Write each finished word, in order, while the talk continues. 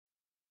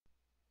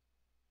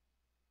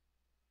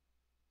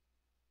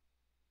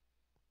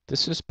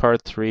This is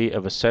part 3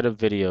 of a set of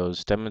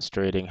videos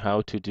demonstrating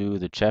how to do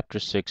the Chapter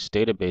 6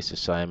 database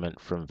assignment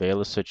from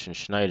Valicich and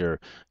Schneider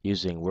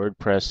using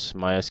WordPress,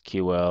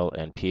 MySQL,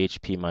 and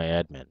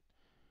PhpMyAdmin.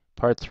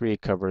 Part 3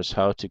 covers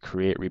how to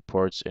create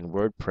reports in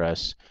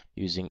WordPress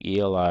using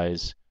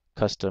ELI's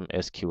custom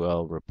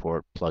SQL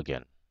report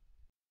plugin.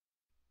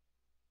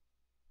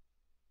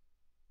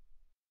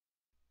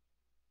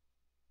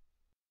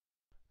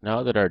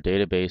 Now that our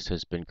database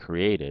has been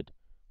created,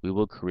 we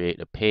will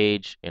create a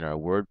page in our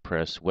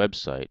WordPress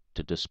website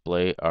to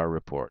display our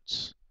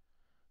reports.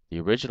 The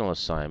original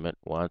assignment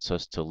wants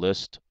us to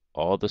list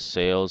all the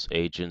sales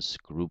agents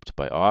grouped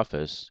by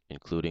office,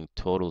 including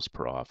totals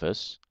per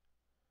office,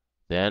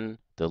 then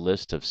the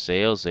list of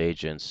sales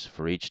agents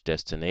for each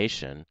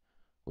destination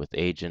with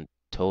agent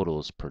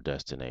totals per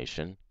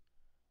destination,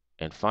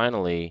 and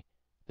finally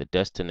the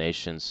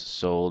destinations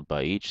sold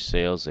by each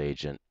sales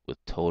agent with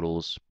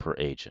totals per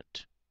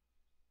agent.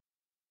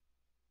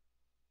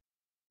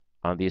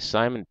 On the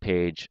assignment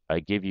page,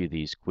 I give you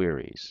these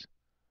queries.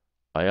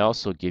 I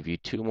also give you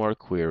 2 more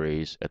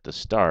queries at the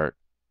start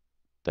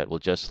that will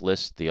just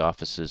list the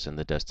offices and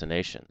the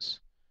destinations.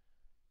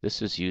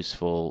 This is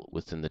useful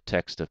within the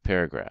text of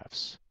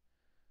paragraphs.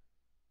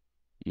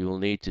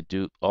 All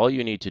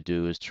you need to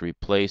do is to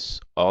replace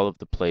all of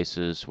the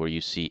places where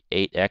you see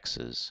 8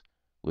 X's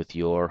with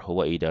your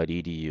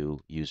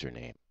hawaii.edu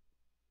username.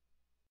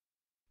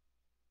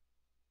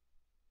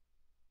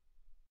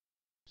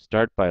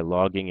 Start by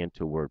logging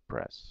into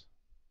WordPress.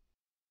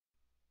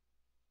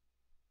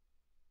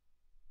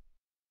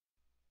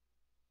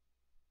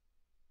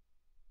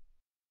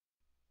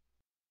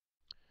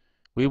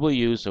 We will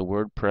use a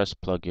WordPress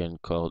plugin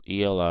called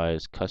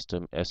ELI's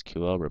Custom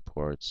SQL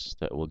Reports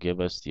that will give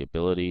us the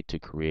ability to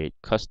create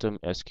custom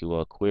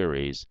SQL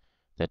queries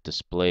that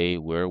display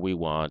where we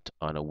want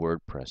on a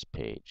WordPress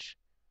page.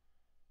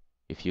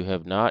 If you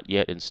have not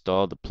yet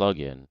installed the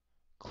plugin,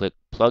 click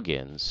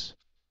Plugins,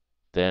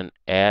 then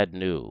Add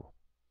New.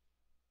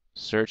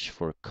 Search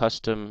for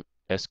Custom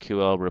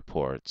SQL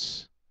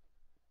Reports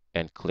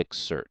and click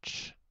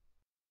Search.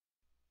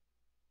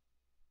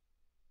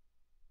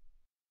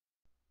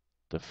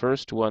 The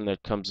first one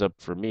that comes up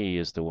for me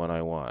is the one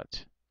I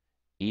want.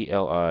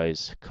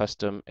 ELI's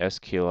Custom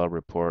SQL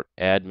Report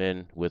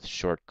Admin with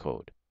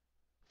Shortcode.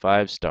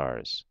 5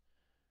 stars.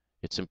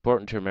 It's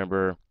important to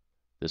remember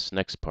this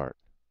next part.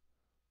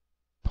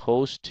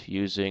 Post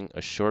using a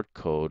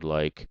shortcode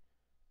like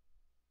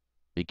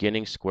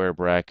beginning square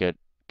bracket,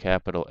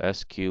 capital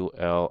SQLREPORT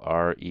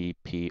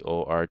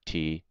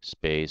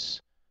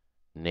space,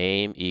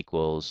 name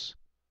equals,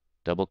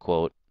 double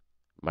quote,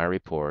 my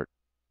report,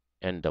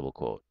 end double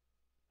quote.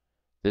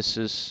 This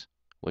is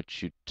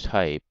what you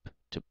type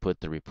to put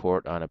the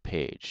report on a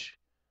page.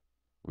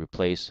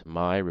 Replace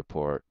my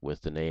report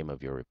with the name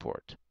of your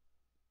report.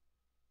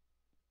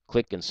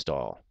 Click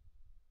Install.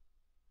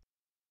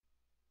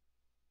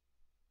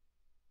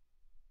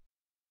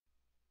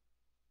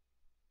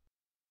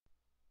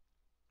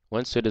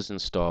 Once it is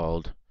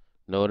installed,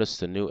 notice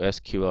the new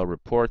SQL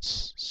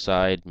Reports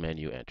side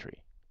menu entry.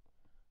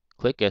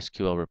 Click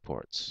SQL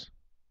Reports.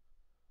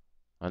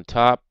 On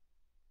top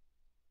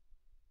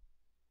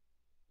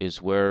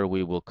is where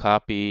we will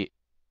copy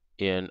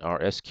in our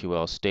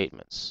SQL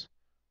statements.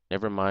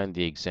 Never mind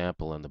the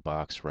example in the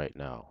box right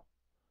now.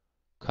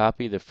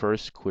 Copy the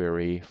first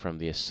query from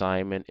the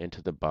assignment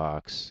into the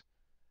box,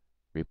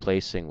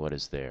 replacing what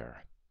is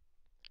there.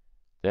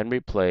 Then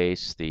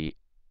replace the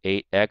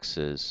 8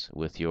 X's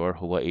with your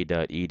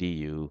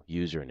hawaii.edu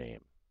username.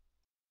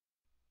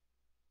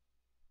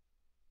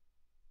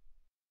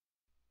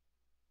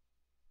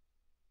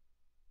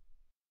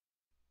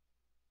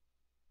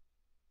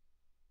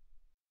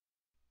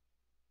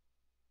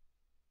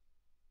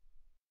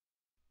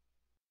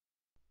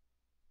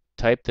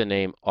 Type the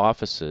name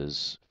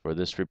Offices for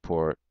this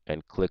report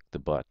and click the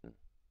button.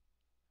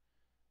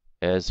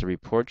 As the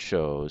report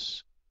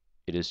shows,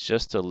 it is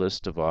just a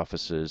list of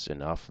offices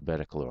in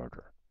alphabetical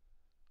order.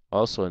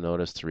 Also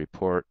notice the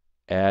report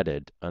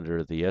added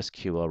under the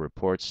SQL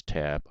Reports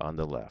tab on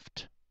the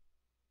left.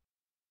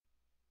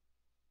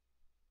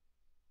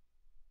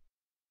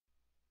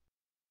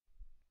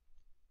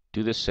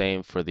 Do the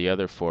same for the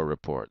other 4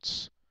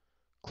 reports.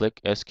 Click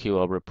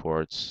SQL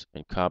Reports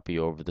and copy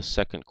over the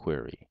second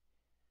query.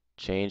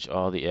 Change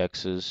all the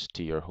X's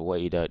to your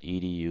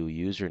hawaii.edu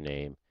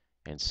username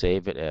and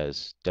save it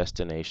as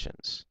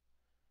Destinations.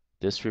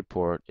 This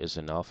report is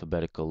an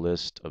alphabetical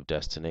list of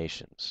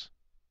destinations.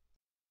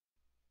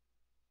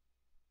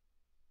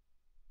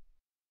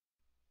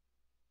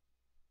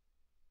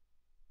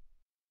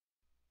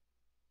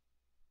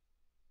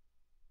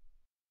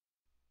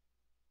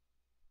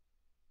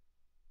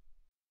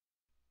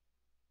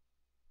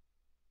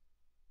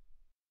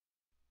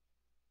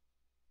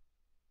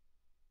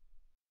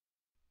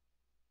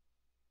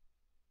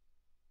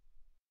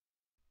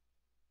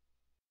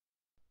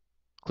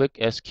 Click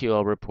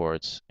SQL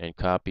Reports and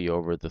copy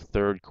over the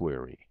third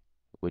query,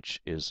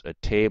 which is a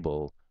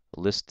table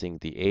listing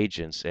the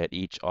agents at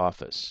each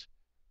office.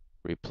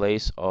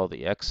 Replace all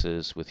the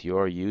X's with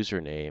your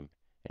username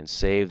and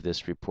save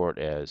this report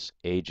as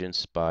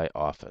Agents by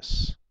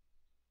Office.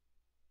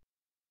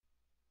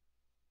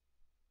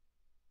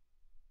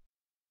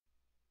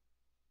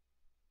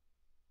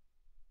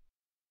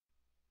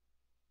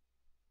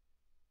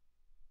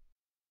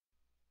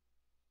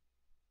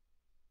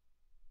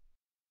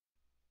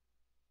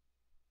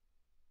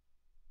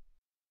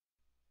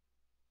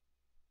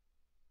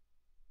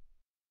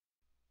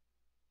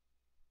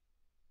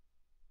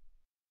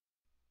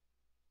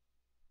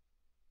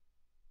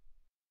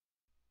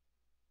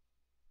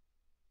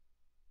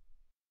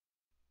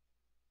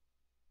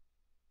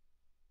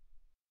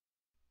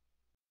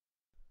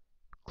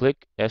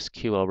 Click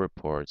SQL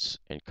Reports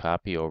and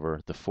copy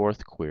over the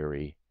fourth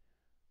query,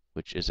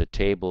 which is a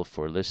table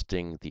for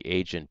listing the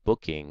agent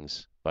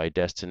bookings by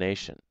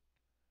destination.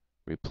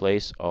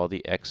 Replace all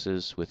the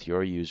X's with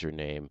your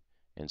username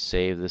and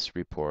save this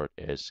report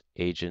as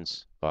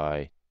Agents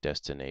by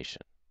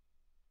Destination.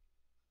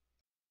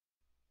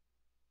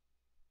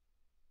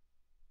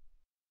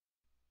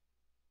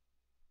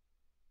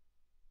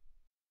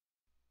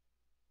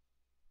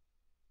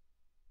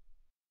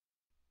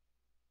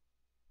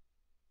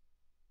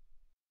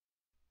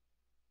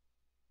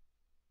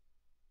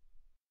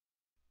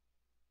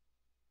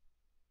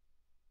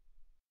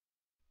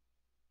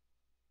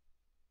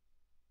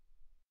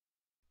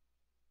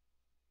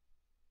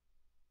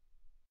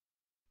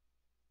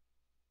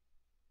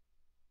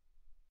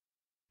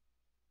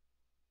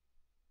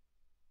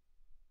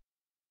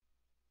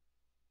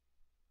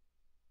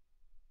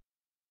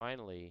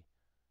 Finally,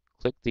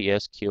 click the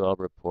SQL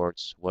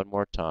reports one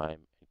more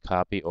time and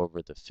copy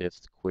over the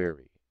fifth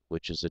query,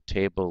 which is a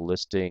table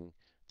listing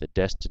the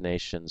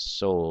destinations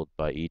sold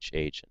by each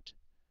agent.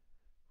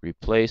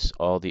 Replace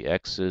all the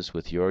X's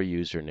with your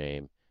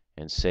username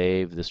and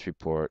save this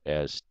report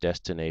as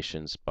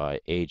Destinations by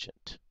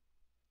Agent.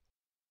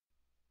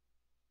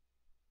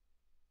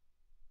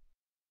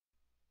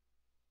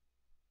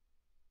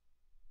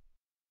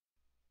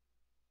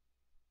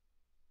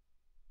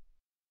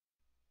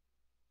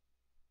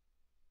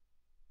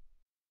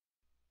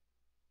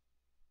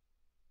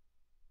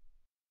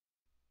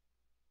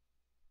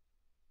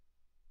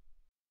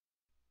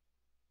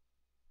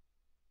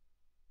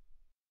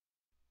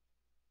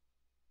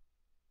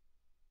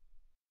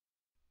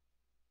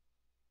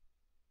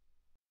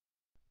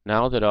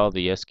 Now that all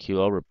the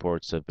SQL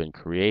reports have been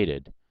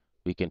created,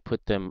 we can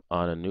put them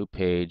on a new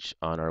page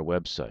on our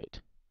website.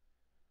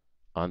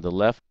 On the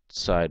left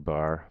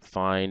sidebar,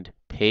 find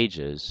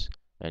Pages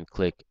and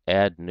click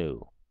Add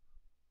New.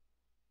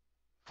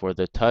 For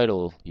the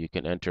title, you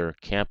can enter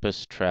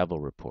Campus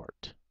Travel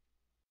Report.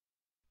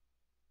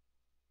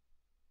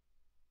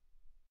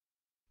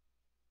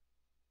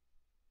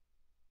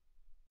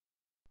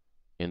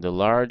 In the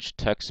large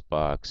text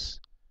box,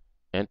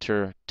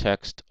 enter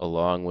text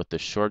along with the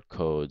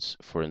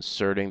shortcodes for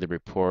inserting the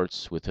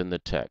reports within the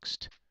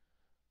text.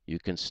 You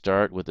can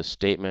start with a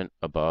statement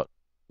about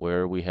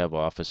where we have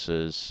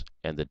offices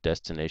and the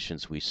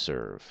destinations we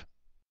serve.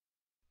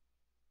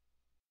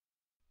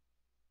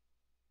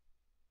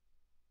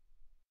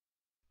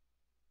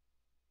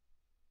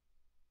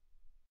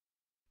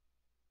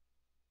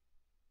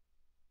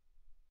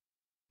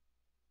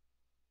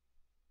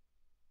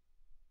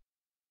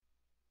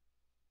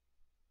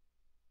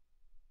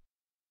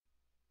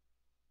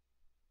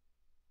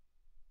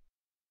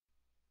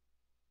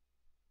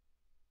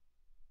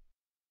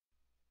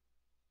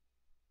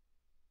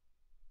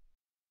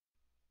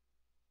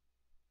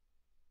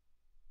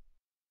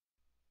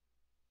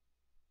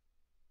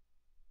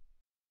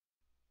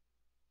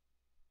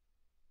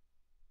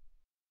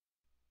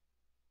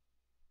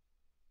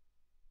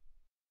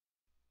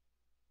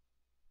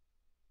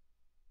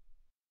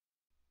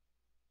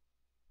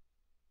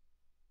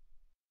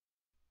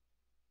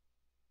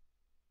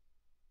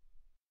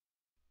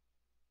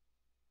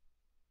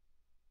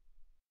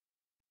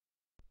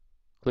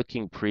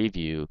 Clicking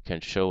Preview can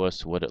show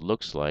us what it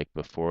looks like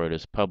before it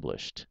is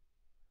published.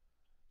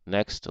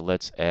 Next,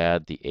 let's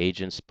add the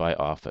Agents by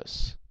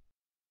Office.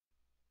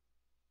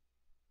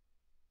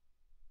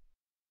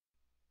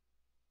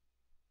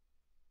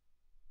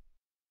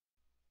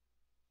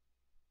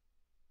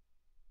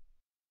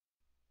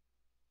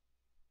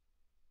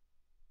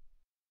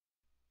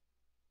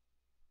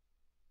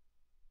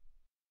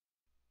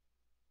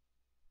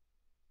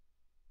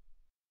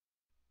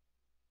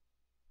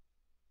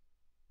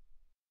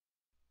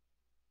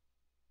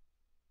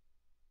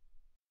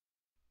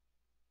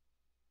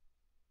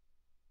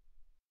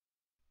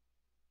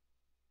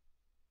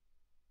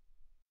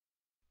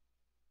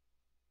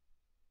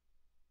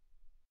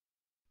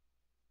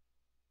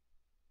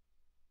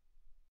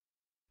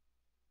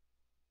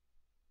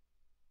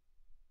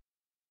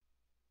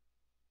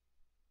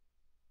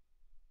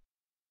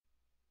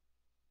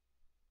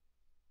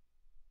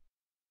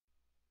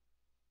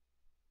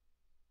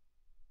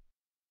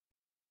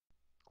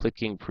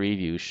 Clicking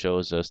Preview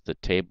shows us the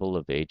table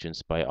of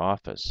agents by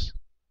office.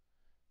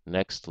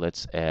 Next,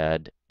 let's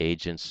add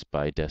agents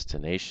by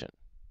destination.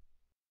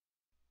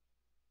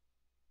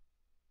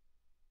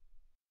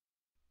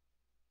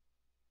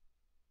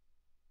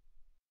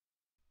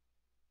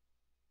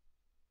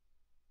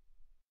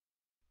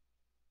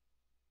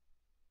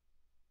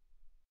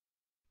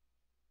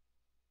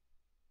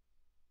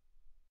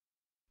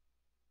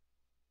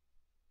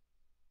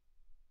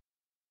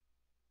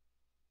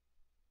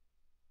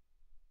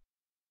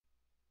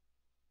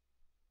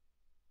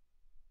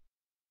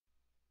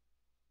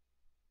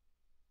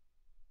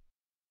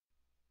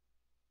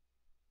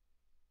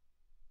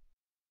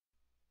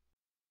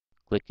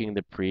 Clicking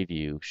the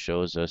preview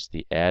shows us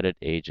the added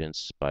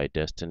agents by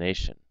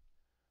destination.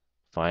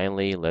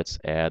 Finally, let's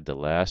add the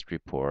last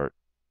report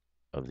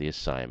of the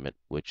assignment,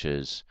 which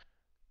is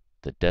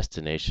the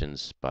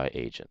destinations by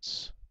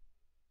agents.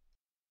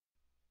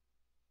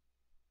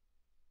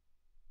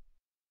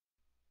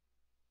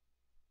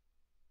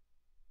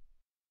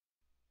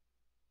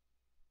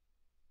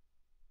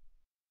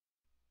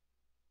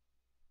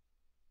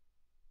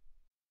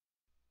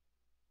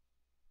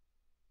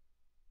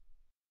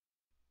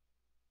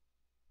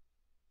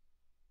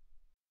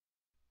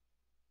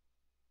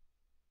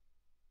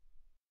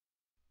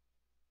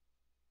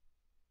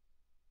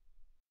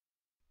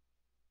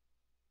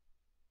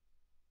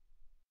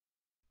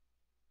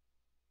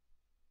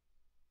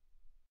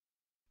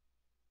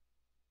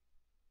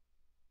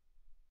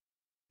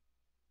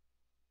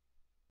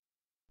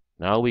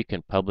 Now we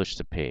can publish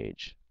the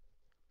page.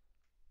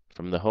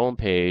 From the home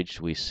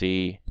page, we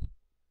see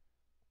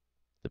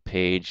the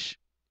page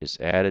is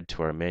added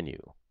to our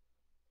menu.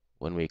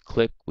 When we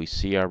click, we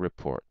see our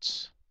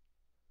reports,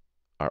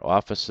 our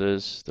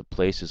offices, the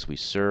places we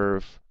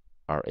serve,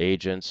 our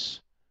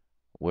agents,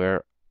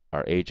 where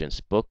our agents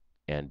book,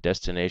 and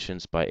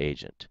destinations by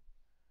agent.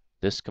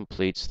 This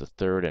completes the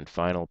third and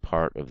final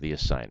part of the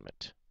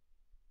assignment.